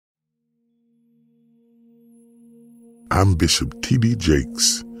I'm Bishop T.D.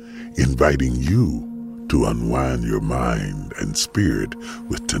 Jakes, inviting you to unwind your mind and spirit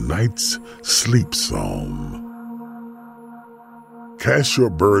with tonight's sleep psalm. Cast your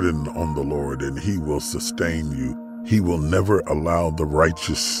burden on the Lord, and He will sustain you. He will never allow the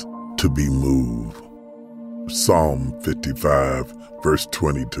righteous to be moved. Psalm 55, verse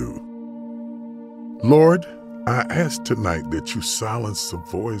 22. Lord, I ask tonight that you silence the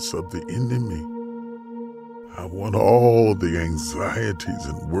voice of the enemy. I want all the anxieties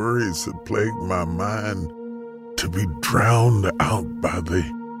and worries that plague my mind to be drowned out by the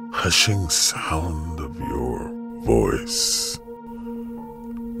hushing sound of your voice.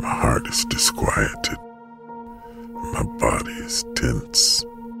 My heart is disquieted. My body is tense.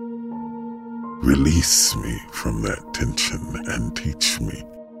 Release me from that tension and teach me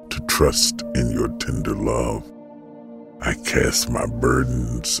to trust in your tender love. I cast my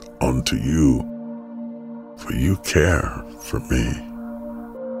burdens onto you, for you care for me.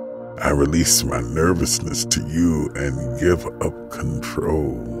 I release my nervousness to you and give up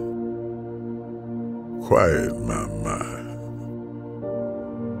control. Quiet my mind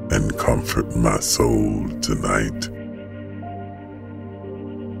and comfort my soul tonight.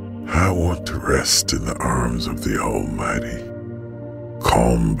 I want to rest in the arms of the Almighty,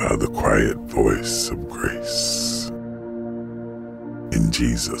 calmed by the quiet voice of grace. In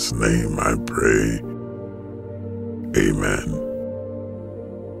Jesus' name I pray. Amen.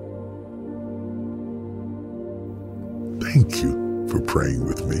 Thank you for praying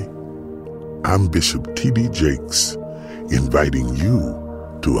with me. I'm Bishop T.D. Jakes, inviting you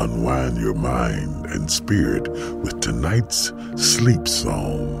to unwind your mind and spirit with tonight's sleep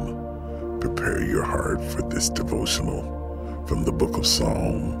psalm. Prepare your heart for this devotional from the book of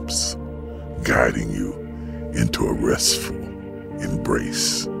Psalms, guiding you into a restful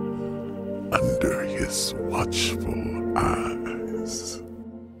embrace under His watchful eyes.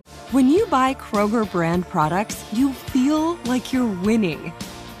 When you buy Kroger brand products, you feel like you're winning.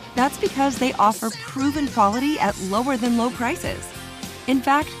 That's because they offer proven quality at lower than low prices. In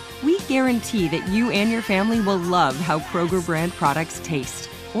fact, we guarantee that you and your family will love how Kroger brand products taste,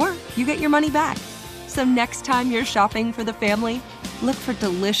 or you get your money back. So next time you're shopping for the family, look for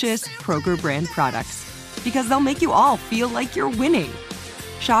delicious Kroger brand products, because they'll make you all feel like you're winning.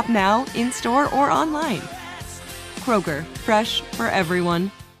 Shop now, in-store, or online. Kroger, fresh for everyone.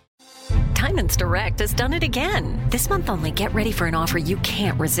 Diamonds Direct has done it again. This month only, get ready for an offer you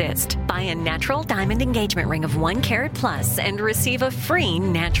can't resist. Buy a natural diamond engagement ring of 1 carat plus and receive a free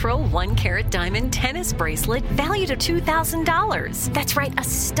natural 1 carat diamond tennis bracelet valued at $2,000. That's right, a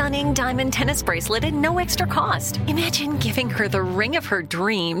stunning diamond tennis bracelet at no extra cost. Imagine giving her the ring of her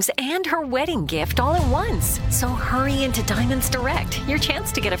dreams and her wedding gift all at once. So hurry into Diamonds Direct. Your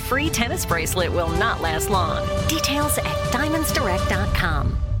chance to get a free tennis bracelet will not last long. Details at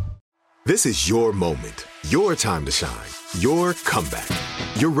diamondsdirect.com. This is your moment, your time to shine, your comeback.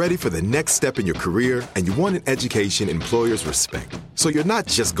 You're ready for the next step in your career, and you want an education employers respect. So you're not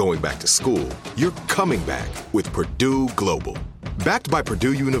just going back to school, you're coming back with Purdue Global. Backed by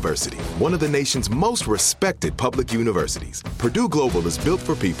Purdue University, one of the nation's most respected public universities, Purdue Global is built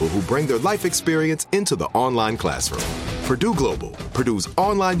for people who bring their life experience into the online classroom. Purdue Global, Purdue's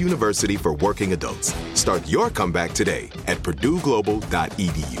online university for working adults. Start your comeback today at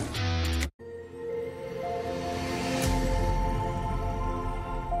purdueglobal.edu.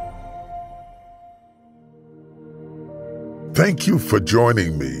 Thank you for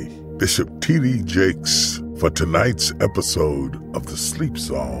joining me, Bishop T.D. Jakes, for tonight's episode of the Sleep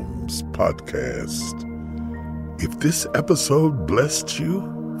Psalms podcast. If this episode blessed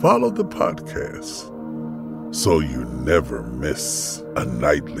you, follow the podcast so you never miss a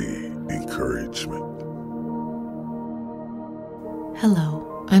nightly encouragement.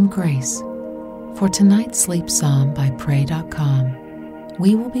 Hello, I'm Grace. For tonight's Sleep Psalm by Pray.com,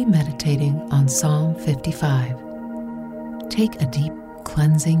 we will be meditating on Psalm 55. Take a deep,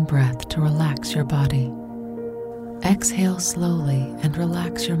 cleansing breath to relax your body. Exhale slowly and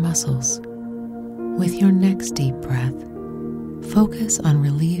relax your muscles. With your next deep breath, focus on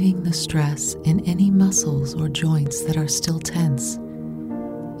relieving the stress in any muscles or joints that are still tense.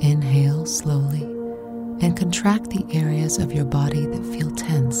 Inhale slowly and contract the areas of your body that feel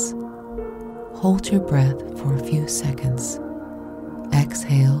tense. Hold your breath for a few seconds.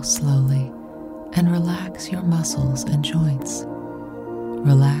 Exhale slowly and relax your muscles and joints.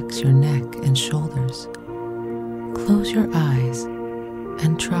 Relax your neck and shoulders. Close your eyes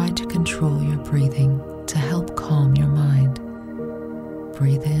and try to control your breathing to help calm your mind.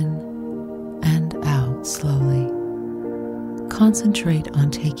 Breathe in and out slowly. Concentrate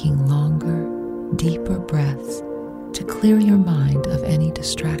on taking longer, deeper breaths to clear your mind of any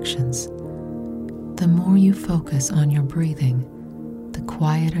distractions. The more you focus on your breathing, the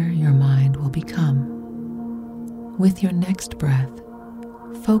quieter your mind will become. With your next breath,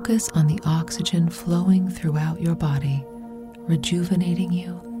 focus on the oxygen flowing throughout your body, rejuvenating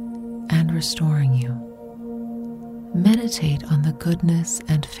you and restoring you. Meditate on the goodness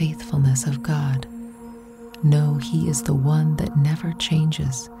and faithfulness of God. Know He is the one that never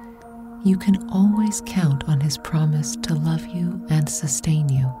changes. You can always count on His promise to love you and sustain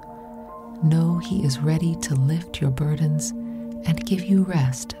you. Know He is ready to lift your burdens and give you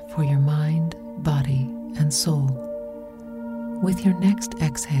rest for your mind, body, and soul. With your next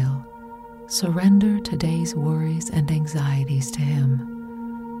exhale, surrender today's worries and anxieties to Him.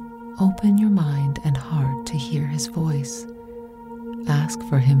 Open your mind and heart to hear His voice. Ask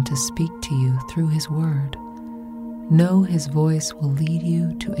for Him to speak to you through His Word. Know His voice will lead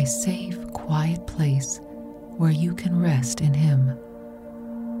you to a safe, quiet place where you can rest in Him.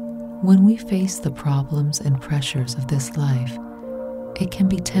 When we face the problems and pressures of this life, it can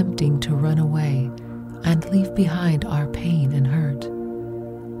be tempting to run away and leave behind our pain and hurt.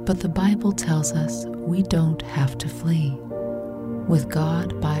 But the Bible tells us we don't have to flee. With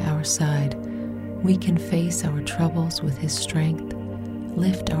God by our side, we can face our troubles with His strength,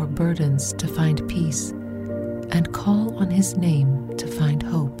 lift our burdens to find peace, and call on His name to find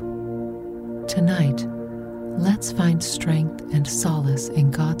hope. Tonight, let's find strength and solace in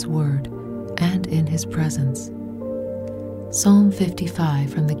God's Word and in His presence. Psalm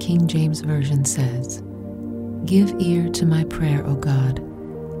 55 from the King James Version says, "Give ear to my prayer, O God,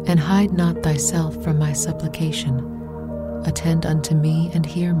 and hide not thyself from my supplication. Attend unto me and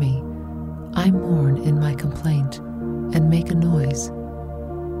hear me. I mourn in my complaint, and make a noise.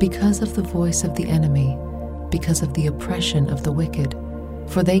 Because of the voice of the enemy, because of the oppression of the wicked,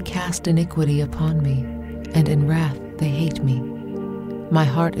 for they cast iniquity upon me, and in wrath they hate me. My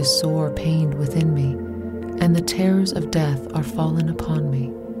heart is sore pained within me, and the terrors of death are fallen upon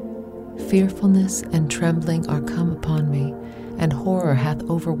me. Fearfulness and trembling are come upon me, and horror hath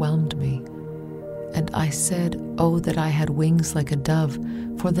overwhelmed me. And I said, Oh, that I had wings like a dove,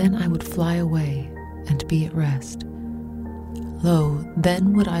 for then I would fly away and be at rest. Lo,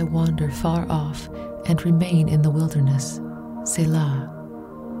 then would I wander far off and remain in the wilderness. Selah.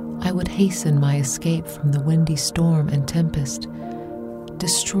 I would hasten my escape from the windy storm and tempest.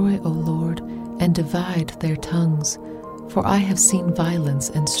 Destroy, O Lord, and divide their tongues, for I have seen violence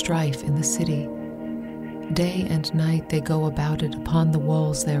and strife in the city. Day and night they go about it upon the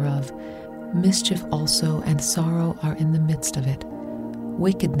walls thereof. Mischief also and sorrow are in the midst of it.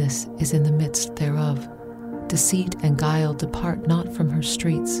 Wickedness is in the midst thereof. Deceit and guile depart not from her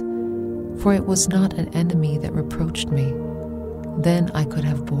streets. For it was not an enemy that reproached me. Then I could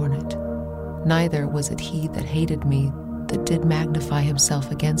have borne it. Neither was it he that hated me, that did magnify himself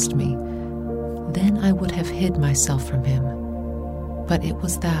against me. Then I would have hid myself from him. But it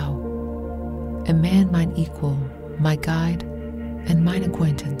was thou, a man mine equal, my guide, and mine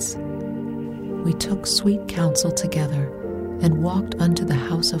acquaintance. We took sweet counsel together, and walked unto the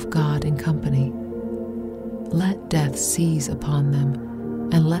house of God in company. Let death seize upon them,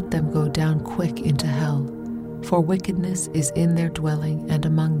 and let them go down quick into hell, for wickedness is in their dwelling and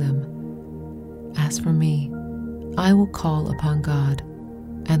among them. As for me, I will call upon God,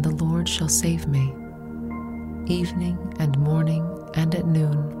 and the Lord shall save me. Evening and morning and at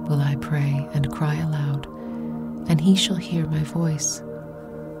noon will I pray and cry aloud, and he shall hear my voice.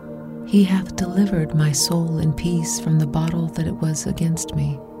 He hath delivered my soul in peace from the battle that it was against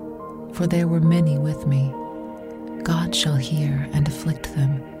me, for there were many with me. God shall hear and afflict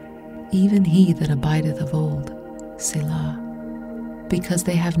them, even he that abideth of old, Selah. Because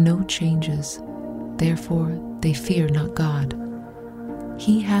they have no changes, therefore they fear not God.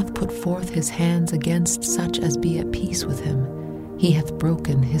 He hath put forth his hands against such as be at peace with him. He hath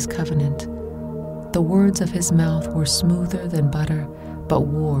broken his covenant. The words of his mouth were smoother than butter, but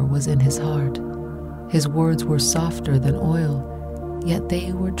war was in his heart. His words were softer than oil, yet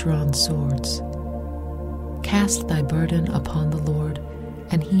they were drawn swords. Cast thy burden upon the Lord,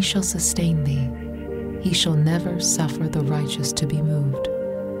 and he shall sustain thee. He shall never suffer the righteous to be moved.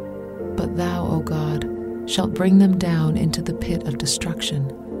 But thou, O God, shalt bring them down into the pit of destruction.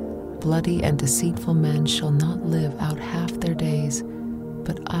 Bloody and deceitful men shall not live out half their days,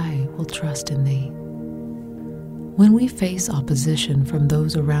 but I will trust in thee. When we face opposition from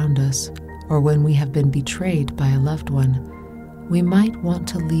those around us, or when we have been betrayed by a loved one, we might want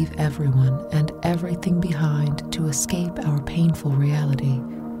to leave everyone and everything behind to escape our painful reality.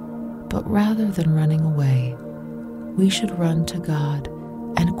 But rather than running away, we should run to God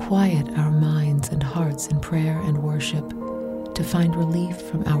and quiet our minds and hearts in prayer and worship to find relief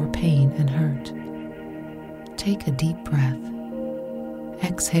from our pain and hurt. Take a deep breath.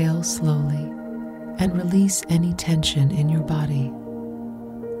 Exhale slowly and release any tension in your body.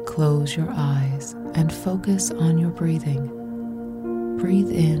 Close your eyes and focus on your breathing.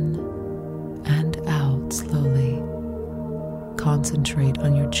 Breathe in and out slowly. Concentrate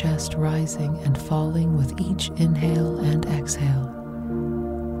on your chest rising and falling with each inhale and exhale.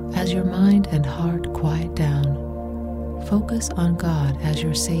 As your mind and heart quiet down, focus on God as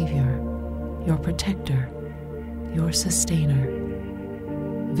your Savior, your protector, your sustainer.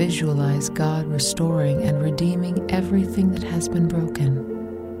 Visualize God restoring and redeeming everything that has been broken.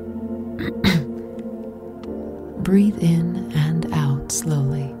 Breathe in and out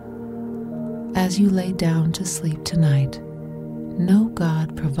slowly. As you lay down to sleep tonight, know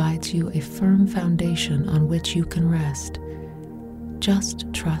God provides you a firm foundation on which you can rest. Just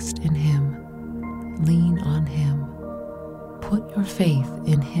trust in Him. Lean on Him. Put your faith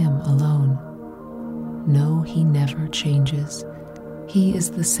in Him alone. Know He never changes. He is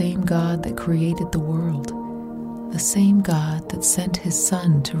the same God that created the world, the same God that sent His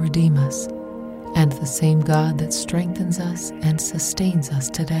Son to redeem us, and the same God that strengthens us and sustains us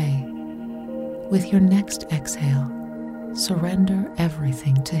today. With your next exhale, surrender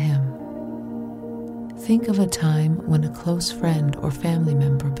everything to Him. Think of a time when a close friend or family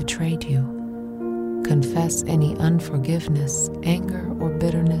member betrayed you. Confess any unforgiveness, anger, or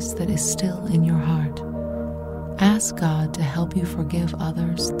bitterness that is still in your heart. Ask God to help you forgive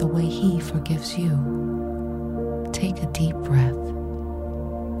others the way He forgives you. Take a deep breath.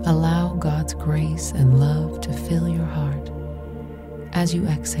 Allow God's grace and love to fill your heart. As you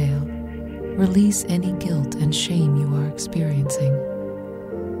exhale, release any guilt and shame you are experiencing.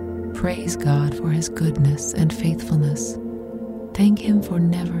 Praise God for His goodness and faithfulness. Thank Him for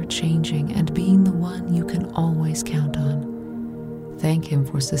never changing and being the one you can always count on. Thank Him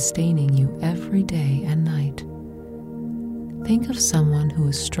for sustaining you every day and night. Think of someone who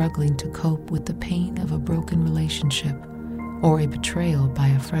is struggling to cope with the pain of a broken relationship or a betrayal by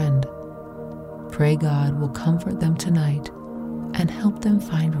a friend. Pray God will comfort them tonight and help them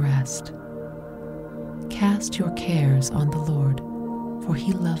find rest. Cast your cares on the Lord, for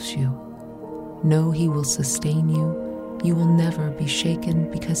He loves you. Know He will sustain you. You will never be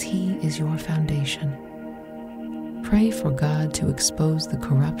shaken because He is your foundation. Pray for God to expose the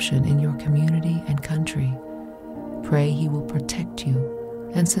corruption in your community and country. Pray He will protect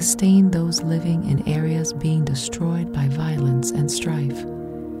you and sustain those living in areas being destroyed by violence and strife.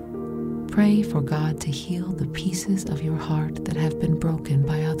 Pray for God to heal the pieces of your heart that have been broken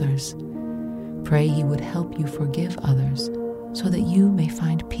by others. Pray He would help you forgive others so that you may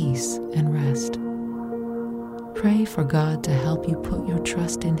find peace and rest. Pray for God to help you put your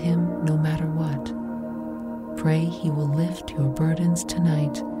trust in Him no matter what. Pray He will lift your burdens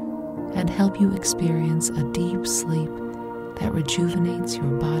tonight and help you experience a deep sleep that rejuvenates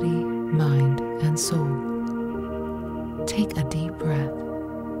your body, mind, and soul. Take a deep breath.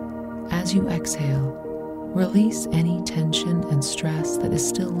 As you exhale, release any tension and stress that is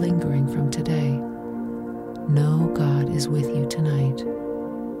still lingering from today. Know God is with you tonight,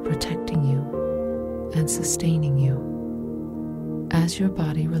 protecting you and sustaining you. As your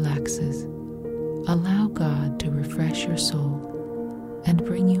body relaxes, allow God to refresh your soul and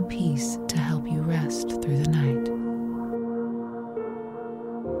bring you peace to help you rest through the night.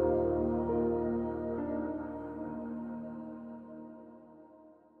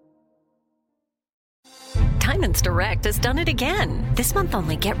 Diamonds Direct has done it again. This month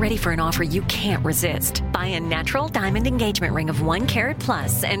only, get ready for an offer you can't resist. Buy a natural diamond engagement ring of 1 carat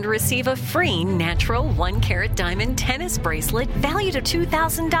plus and receive a free natural 1 carat diamond tennis bracelet valued at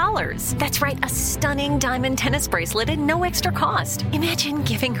 $2,000. That's right, a stunning diamond tennis bracelet at no extra cost. Imagine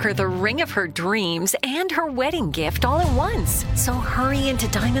giving her the ring of her dreams and her wedding gift all at once. So hurry into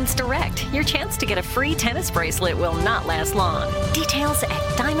Diamonds Direct. Your chance to get a free tennis bracelet will not last long. Details at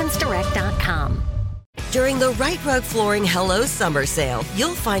diamondsdirect.com. During the Right Rug Flooring Hello Summer Sale,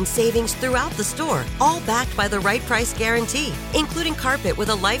 you'll find savings throughout the store, all backed by the right price guarantee, including carpet with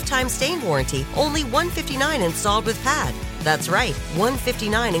a lifetime stain warranty, only $159 installed with pad. That's right,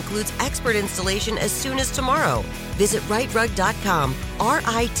 $159 includes expert installation as soon as tomorrow. Visit rightrug.com,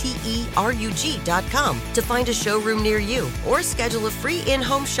 RITERUG.com to find a showroom near you or schedule a free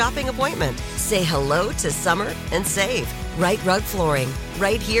in-home shopping appointment. Say hello to summer and save. Right Rug Flooring,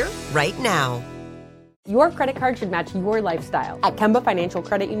 right here, right now. Your credit card should match your lifestyle. At Kemba Financial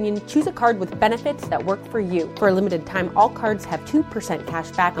Credit Union, choose a card with benefits that work for you. For a limited time, all cards have 2%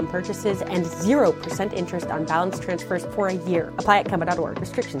 cash back on purchases and 0% interest on balance transfers for a year. Apply at Kemba.org.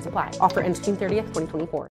 Restrictions apply. Offer ends June 30th, 2024.